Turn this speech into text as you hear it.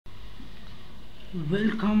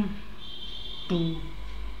Welcome to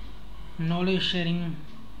knowledge sharing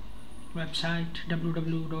website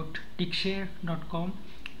www.tikshare.com.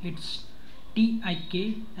 It's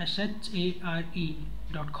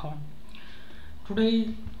TIKSHARE.com.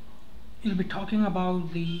 Today we'll be talking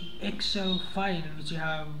about the Excel file which you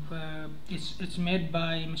have. It's made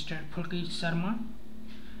by Mr. Pulki Sharma.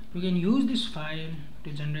 You can use this file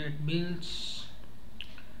to generate bills,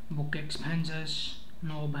 book expenses,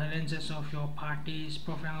 know balances of your parties,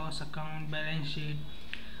 profit and loss account, balance sheet,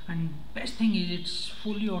 and best thing is it's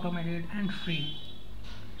fully automated and free.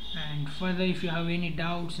 And further, if you have any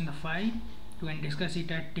doubts in the file, you can discuss it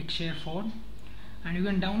at Tikshare forum, and you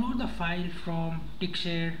can download the file from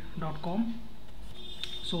tikshare.com.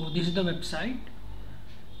 So this is the website,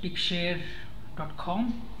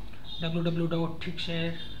 tikshare.com,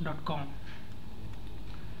 www.tikshare.com.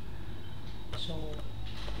 So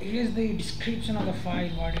here is the description of the file,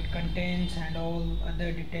 what it contains, and all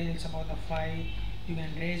other details about the file. You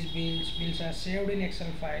can raise bills. Bills are saved in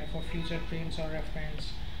Excel file for future prints or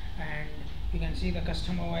reference, and you can see the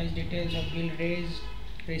customer-wise details of bill raised,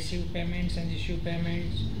 receive payments and issue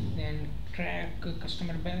payments, then track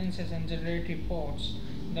customer balances and generate reports.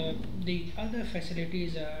 The other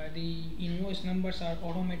facilities are the invoice numbers are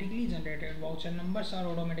automatically generated, voucher numbers are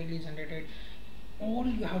automatically generated. All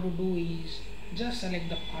you have to do is just select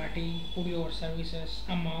the party, put your services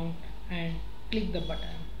amount, and click the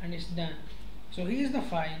button, and it's done. So here is the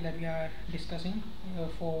file that we are discussing.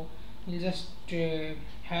 We'll just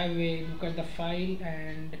have a look at the file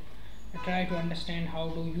and try to understand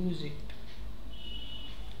how to use it.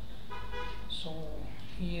 So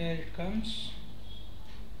here it comes.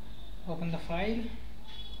 Open the file.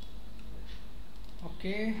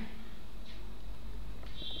 Okay,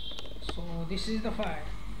 so this is the file.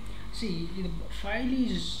 See, the file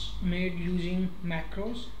is made using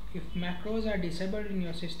macros. If macros are disabled in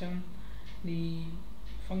your system, the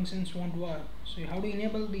functions won't work. So you have to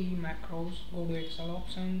enable the macros. Go to Excel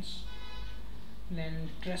options, then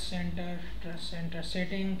trust center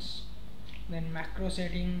settings, then macro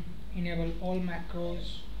setting, enable all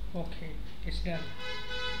macros. Okay, it's done.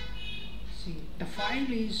 See, the file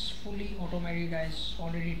is fully automated as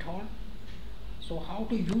already told. So how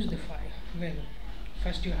to use the file? Well,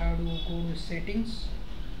 first you have to go to settings.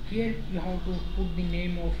 Here you have to put the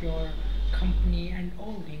name of your company and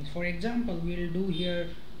all things. For example, we'll do here,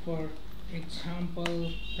 for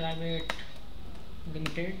example, private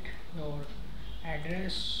limited, your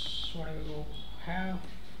address, whatever you have.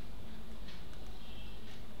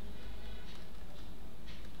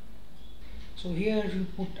 So here you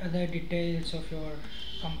put other details of your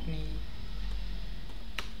company.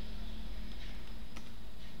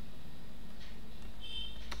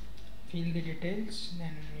 Fill the details,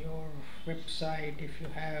 then your website, if you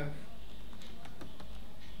have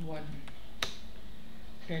one,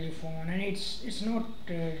 telephone, and it's not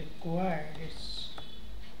required. It's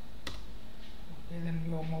okay. Then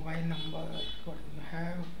your mobile number, what you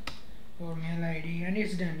have, your mail ID, and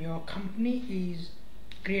it's done. Your company is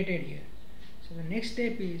created here. So the next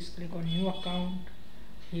step is click on new account.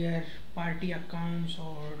 Here party accounts,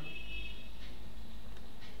 or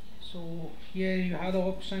so here you have the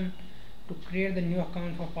option to create the new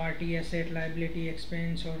account for party, asset, liability,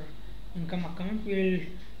 expense, or income account. We'll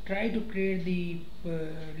try to create the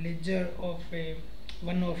ledger of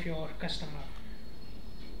one of your customer.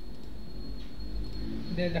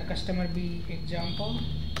 There the customer be example.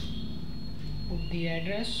 Put the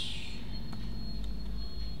address,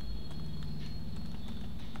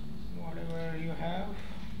 whatever you have.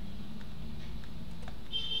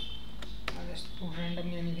 I'll just put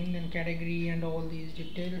randomly anything, then category and all these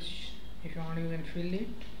details. If you want, you can fill it.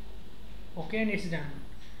 Okay, and it's done.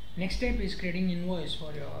 Next step is creating invoice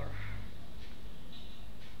for your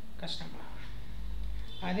customer.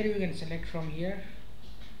 Either you can select from here,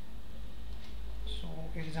 so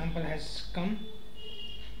example has come,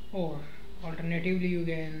 or alternatively you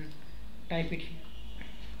can type it here.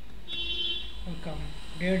 Welcome.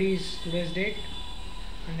 Date is today's date,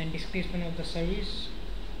 and then description of the service.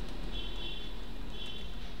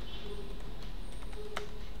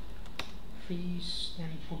 Fees,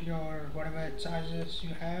 then put your whatever charges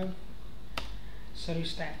you have.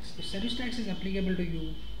 Service tax. The service tax is applicable to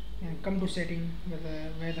you, and come to setting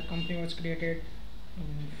where the company was created.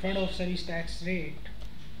 In front of service tax rate,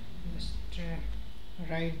 just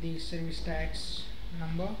write the service tax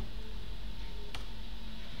number,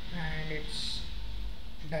 and it's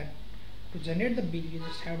done. To generate the bill, you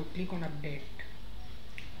just have to click on update.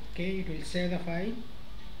 Okay, it will save the file,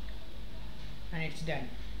 and it's done.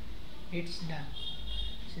 It's done.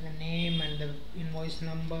 See the name and the invoice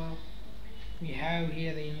number, we have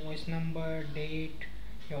here the invoice number, date,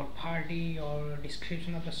 your party, your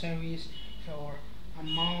description of the service, your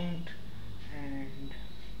amount, and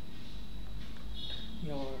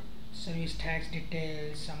your service tax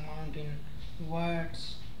details, amount in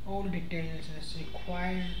words, all details as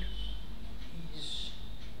required is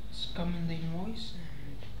come in the invoice.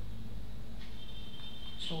 And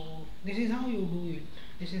so this is how you do it,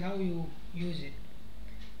 this is how you use it.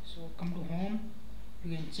 So come to home,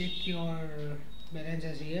 you can check your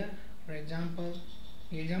balances here. For example,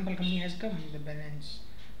 the example company has come the balance,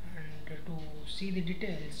 and to see the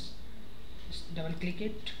details just double click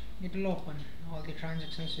it, it will open all the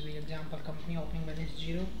transactions with the example company. Opening balance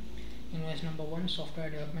 0, invoice number 1, software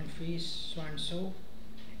development fees so and so,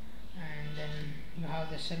 and then you have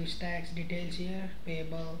the service tax details here,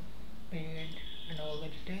 payable, paid, and all the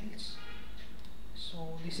details.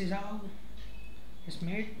 So this is how it's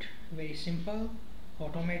made, very simple,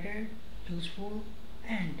 automated, useful,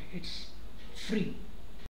 and it's free.